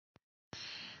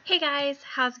Hey guys,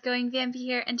 how's it going? Vampy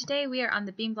here, and today we are on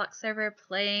the BeanBlockz server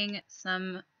playing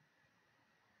some...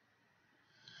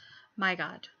 My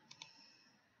god.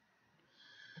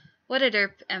 What a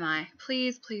derp am I?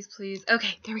 Please, please, please.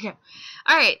 Okay, there we go.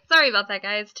 Alright, sorry about that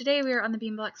guys. Today we are on the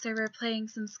BeanBlockz server playing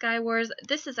some Skywars.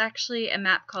 This is actually a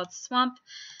map called Swamp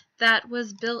that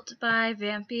was built by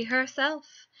Vampy herself.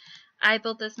 I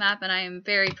built this map and I am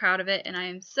very proud of it, and I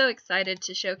am so excited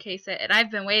to showcase it, and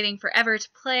I've been waiting forever to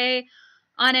play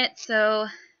on it, so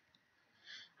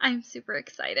I'm super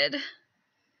excited.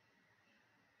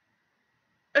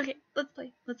 Okay, let's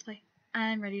play. Let's play.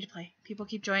 I'm ready to play. People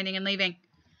keep joining and leaving.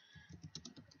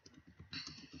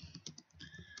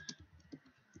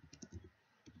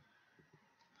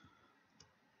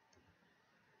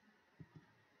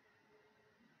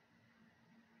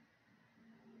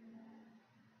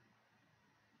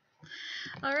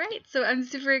 Alright, so I'm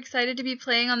super excited to be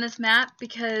playing on this map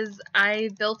because I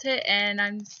built it and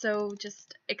I'm so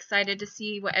just excited to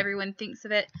see what everyone thinks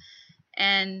of it.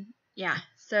 And yeah,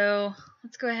 so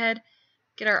let's go ahead,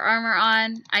 get our armor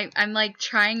on. I'm like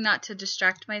trying not to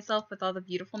distract myself with all the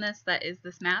beautifulness that is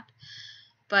this map,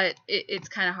 but it's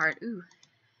kind of hard. Ooh,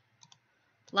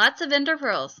 lots of ender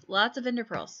pearls, lots of ender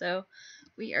pearls. So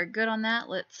we are good on that.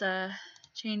 Let's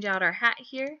change out our hat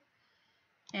here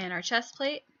and our chest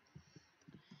plate.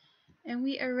 And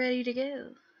we are ready to go.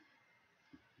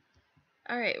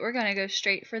 Alright, we're gonna go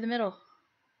straight for the middle.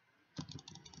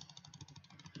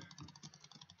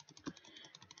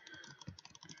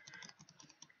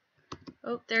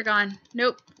 Oh, they're gone.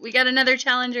 Nope, we got another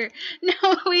challenger.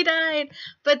 No, we died.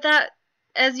 But that,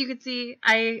 as you can see,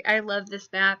 I love this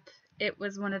map. It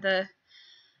was one of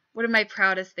my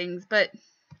proudest things, but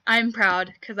I'm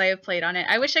proud because I have played on it.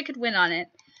 I wish I could win on it,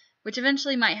 which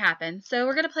eventually might happen. So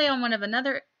we're going to play on one of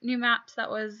another new maps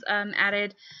that was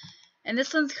added, and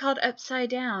this one's called Upside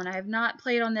Down. I have not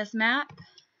played on this map,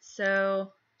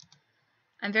 so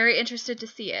I'm very interested to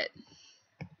see it.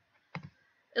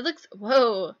 It looks...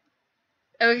 Whoa!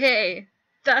 Okay,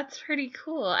 that's pretty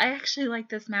cool. I actually like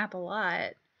this map a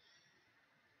lot.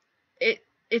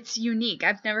 It's unique.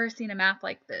 I've never seen a map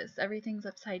like this. Everything's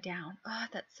upside down. Oh,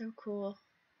 that's so cool.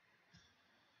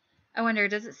 I wonder,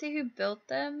 does it say who built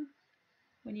them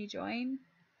when you join?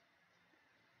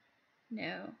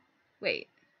 No. Wait.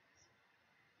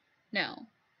 No.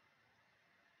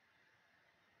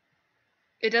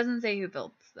 It doesn't say who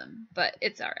built them, but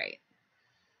it's alright.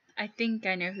 I think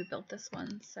I know who built this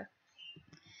one, so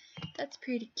that's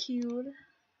pretty cute.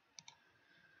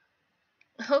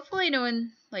 Hopefully no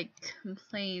one, like,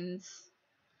 complains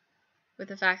with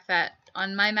the fact that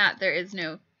on my map there is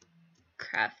no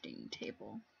crafting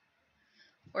table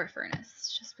or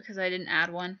furnace, just because I didn't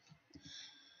add one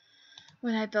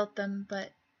when I built them.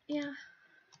 But yeah,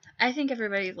 I think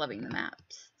everybody's loving the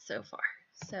maps so far,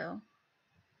 so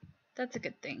that's a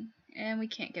good thing. And we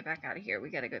can't get back out of here. We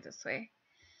gotta go this way.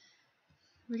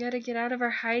 We gotta get out of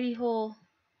our hidey hole.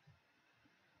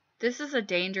 This is a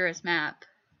dangerous map.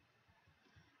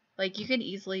 Like, you can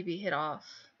easily be hit off.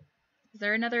 Is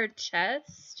there another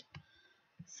chest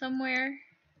somewhere?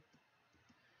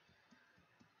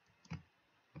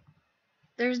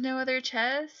 There's no other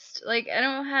chest? Like, I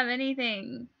don't have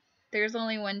anything. There's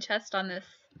only one chest on this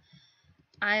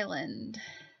island.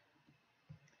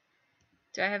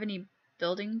 Do I have any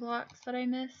building blocks that I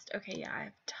missed? Okay, yeah, I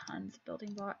have tons of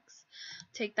building blocks.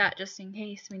 Take that just in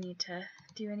case we need to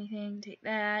do anything. Take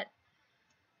that.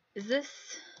 Is this...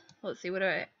 Let's see, what do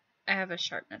I have a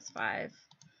sharpness 5.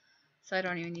 So I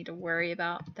don't even need to worry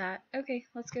about that. Okay,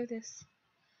 let's go this.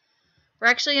 We're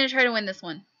actually going to try to win this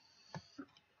one.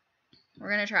 We're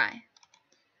going to try.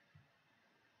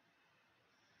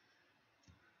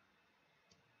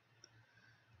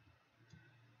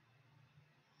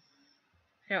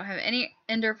 I don't have any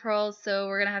ender pearls, so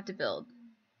we're going to have to build.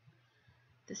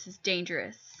 This is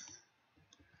dangerous.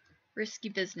 Risky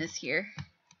business here.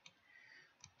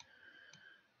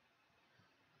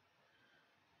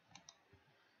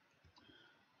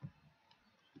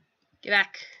 Get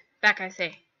back. Back, I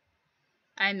say.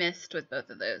 I missed with both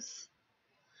of those.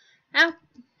 Ow!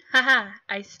 Haha!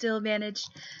 I still managed.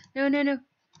 No, no, no.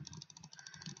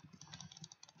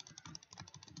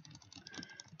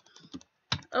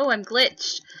 Oh, I'm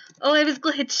glitched. Oh, I was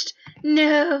glitched.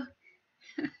 No!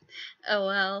 Oh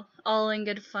well. All in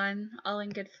good fun. All in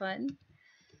good fun.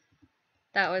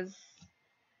 That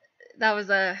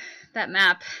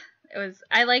map.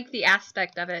 I like the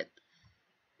aspect of it.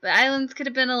 The islands could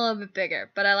have been a little bit bigger,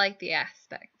 but I like the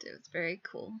aspect. It was very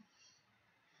cool.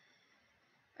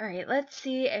 Alright, let's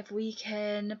see if we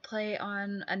can play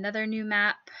on another new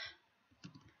map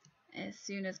as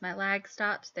soon as my lag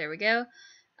stops. There we go.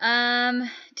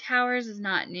 Towers is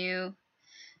not new.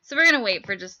 So we're gonna wait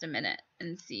for just a minute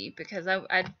and see, because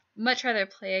I'd much rather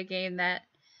play a game that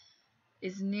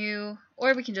is new,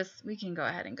 or we can go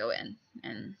ahead and go in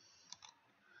and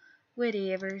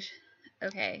whatever.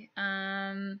 Okay,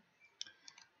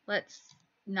 let's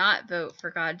not vote for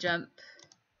God Jump,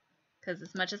 because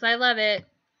as much as I love it,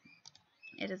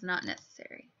 it is not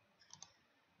necessary.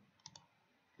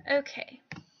 Okay.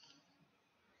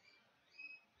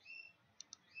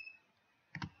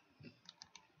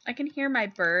 I can hear my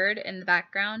bird in the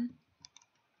background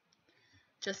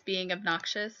just being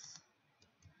obnoxious.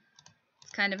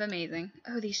 It's kind of amazing.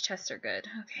 Oh, these chests are good.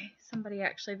 Okay, somebody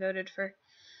actually voted for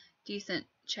decent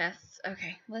chests.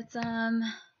 Okay, let's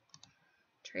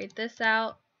trade this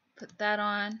out. Put that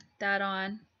on, that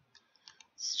on.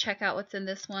 Let's check out what's in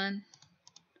this one.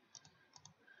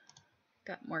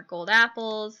 Got more gold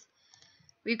apples.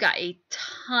 We've got a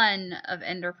ton of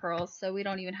ender pearls, so we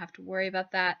don't even have to worry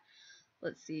about that.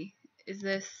 Let's see. Is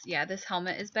this, yeah, this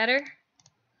helmet is better.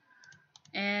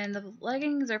 And the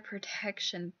leggings are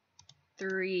protection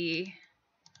 3.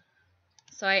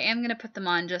 So I am going to put them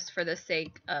on just for the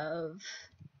sake of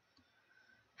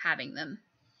having them.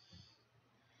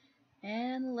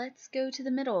 And let's go to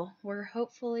the middle, where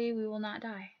hopefully we will not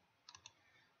die.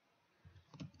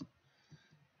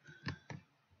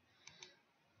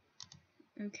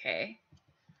 Okay.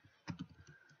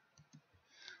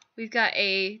 We've got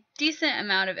a decent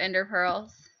amount of ender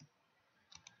pearls.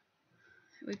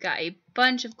 We've got a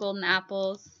bunch of golden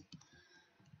apples.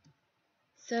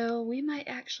 So we might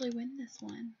actually win this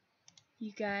one,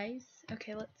 you guys.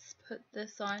 Okay, let's put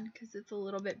this on because it's a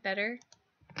little bit better.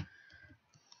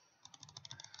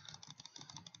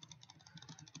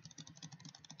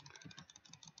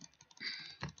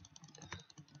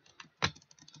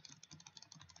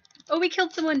 Oh, we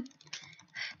killed someone.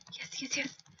 Yes, yes,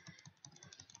 yes.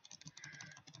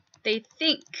 They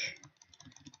think.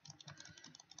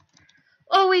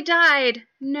 Oh, we died.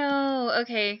 No.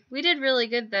 Okay. We did really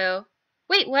good, though.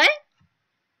 Wait, what?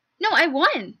 No, I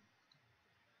won.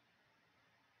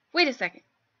 Wait a second.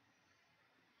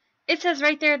 It says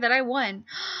right there that I won.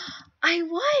 I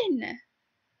won.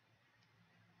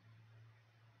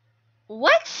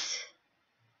 What?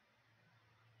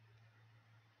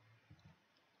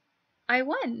 I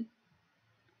won.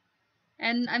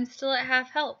 And I'm still at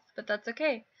half health, but that's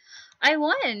okay. I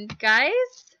won, guys.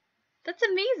 That's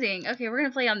amazing. Okay, we're going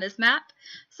to play on this map.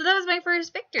 So that was my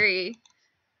first victory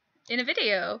in a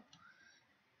video.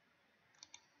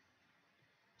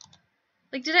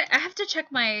 Like, I have to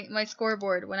check my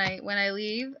scoreboard when I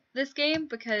leave this game,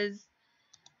 because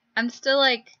I'm still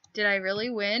like, did I really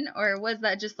win, or was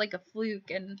that just like a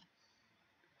fluke? And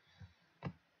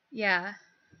yeah.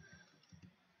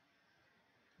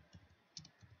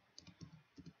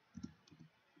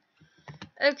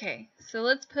 Okay, so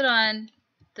let's put on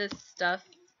this stuff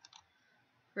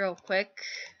real quick.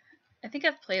 I think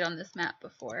I've played on this map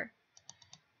before.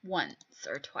 Once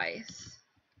or twice.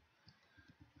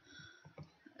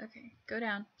 Okay, go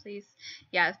down, please.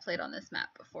 Yeah, I've played on this map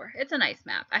before. It's a nice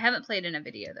map. I haven't played in a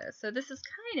video, though, so this is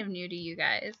kind of new to you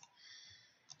guys.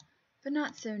 But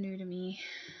not so new to me.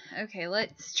 Okay,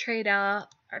 let's trade out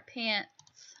our pants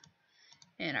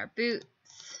and our boots.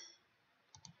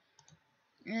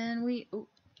 And oh,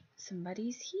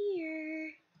 somebody's here.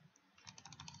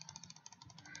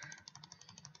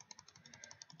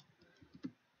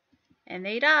 And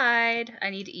they died.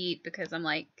 I need to eat because I'm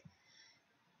like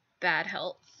bad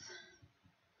health.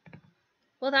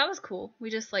 Well, that was cool.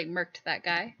 We just like murked that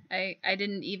guy. I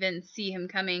didn't even see him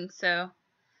coming, so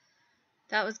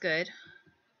that was good.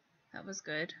 That was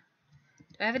good.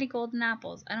 Do I have any golden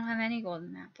apples? I don't have any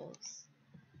golden apples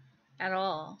at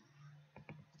all.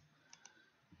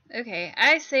 Okay,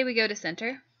 I say we go to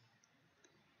center.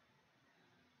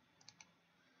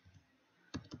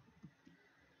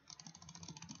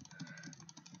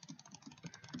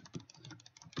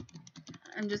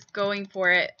 I'm just going for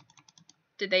it.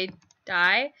 Did they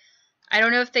die? I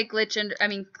don't know if they clutch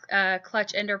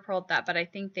ender pearled that, but I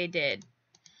think they did.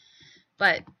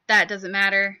 But that doesn't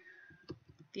matter.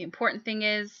 The important thing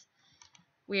is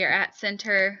we are at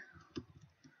center.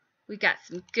 We got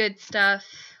some good stuff.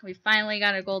 We finally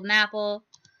got a golden apple.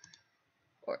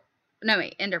 No,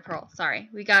 wait, ender pearl. Sorry.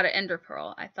 We got an ender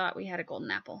pearl. I thought we had a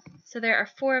golden apple. So there are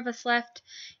 4 of us left.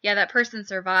 Yeah, that person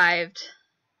survived.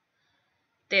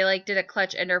 They like did a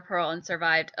clutch ender pearl and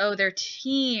survived. Oh, they're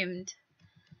teamed.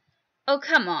 Oh,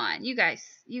 come on. You guys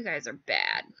are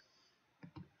bad.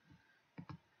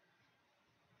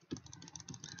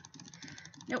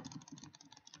 Nope.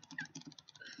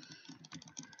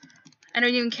 I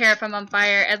don't even care if I'm on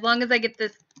fire. As long as I get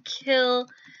this kill,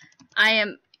 I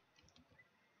am...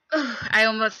 Ugh, I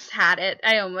almost had it,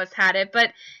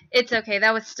 but it's okay.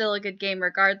 That was still a good game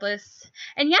regardless.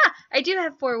 And yeah, I do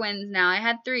have 4 wins now. I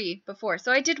had 3 before,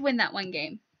 so I did win that one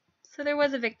game. So there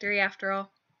was a victory after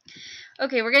all.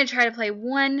 Okay, we're going to try to play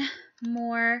one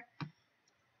more.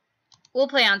 We'll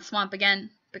play on Swamp again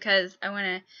because I want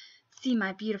to see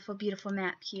my beautiful, beautiful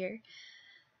map here.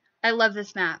 I love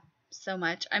this map so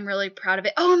much. I'm really proud of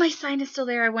it. Oh, my sign is still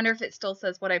there. I wonder if it still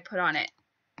says what I put on it.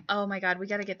 Oh my god, we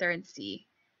got to get there and see.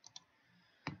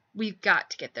 We've got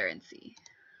to get there and see.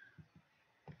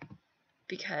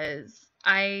 Because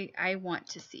I want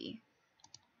to see.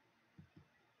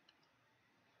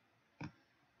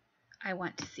 I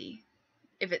want to see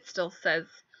if it still says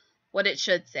what it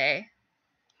should say.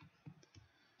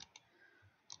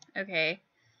 Okay.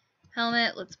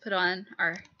 Helmet, let's put on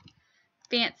our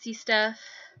fancy stuff.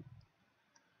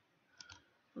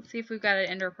 Let's see if we've got an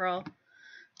ender pearl.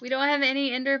 We don't have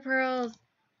any ender pearls.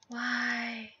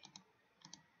 Why?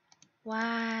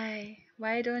 Why?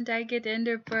 Why don't I get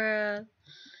ender pearl?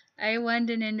 I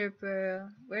want an ender pearl.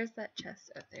 Where's that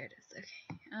chest? Oh, there it is.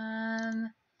 Okay.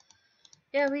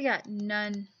 Yeah, we got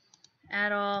none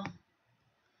at all.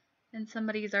 And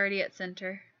somebody's already at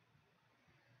center.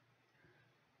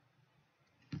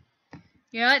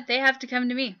 You know what? They have to come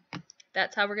to me.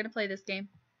 That's how we're going to play this game.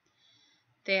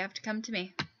 They have to come to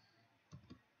me.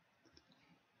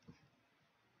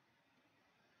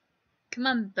 Come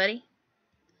on, buddy.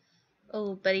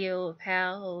 Old buddy, old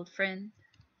pal, old friend.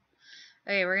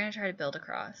 Okay, we're going to try to build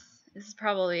across. This is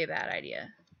probably a bad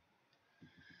idea.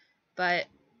 But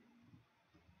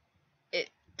it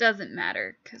doesn't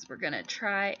matter because we're going to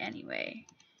try anyway.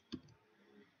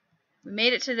 We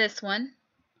made it to this one.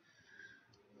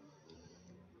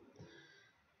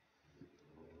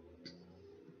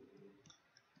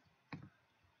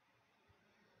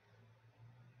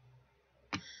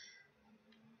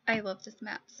 I love this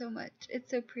map so much.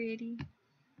 It's so pretty.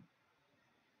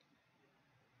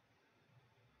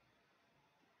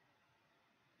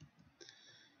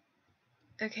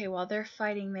 Okay, while they're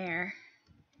fighting there.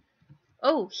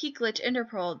 Oh, he glitch ender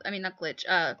pearled. I mean, not glitch.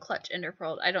 Clutch ender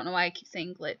pearled. I don't know why I keep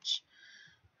saying glitch.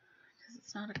 Because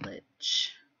it's not a glitch.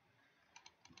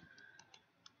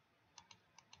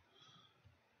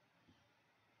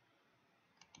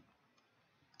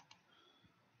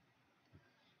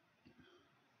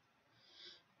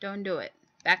 Don't do it.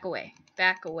 Back away.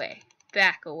 Back away.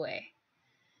 Back away.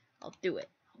 I'll do it.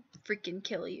 I'll freaking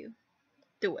kill you.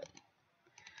 Do it.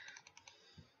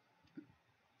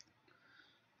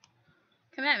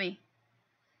 Come at me.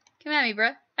 Come at me,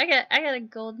 bruh. I got a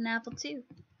golden apple too.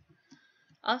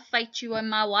 I'll fight you in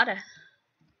my water.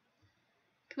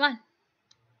 Come on.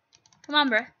 Come on,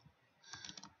 bruh.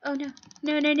 Oh no.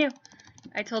 No, no, no.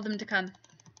 I told them to come.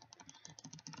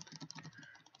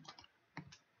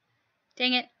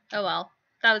 Dang it. Oh well.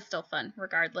 That was still fun,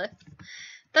 regardless.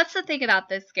 That's the thing about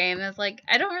this game, is like,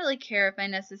 I don't really care if I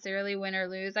necessarily win or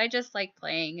lose. I just like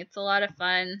playing. It's a lot of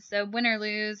fun. So win or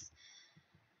lose,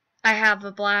 I have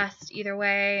a blast either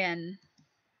way, and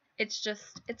it's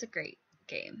a great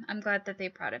game. I'm glad that they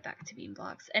brought it back to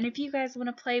BeanBlockz. And if you guys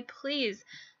want to play, please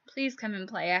come and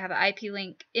play. I have an IP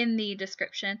link in the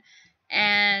description.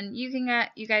 And you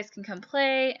guys can come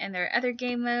play, and there are other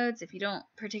game modes if you don't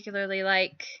particularly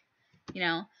like, you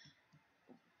know,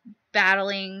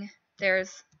 battling.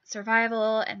 There's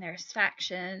survival, and there's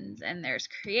factions, and there's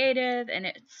creative, and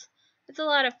it's a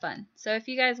lot of fun. So if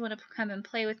you guys want to come and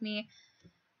play with me,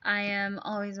 I am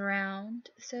always around,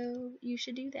 so you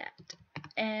should do that.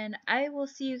 And I will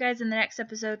see you guys in the next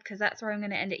episode, because that's where I'm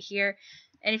going to end it here.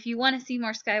 And if you want to see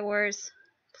more Skywars,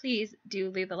 please do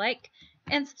leave a like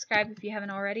and subscribe if you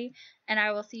haven't already. And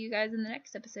I will see you guys in the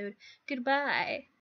next episode. Goodbye.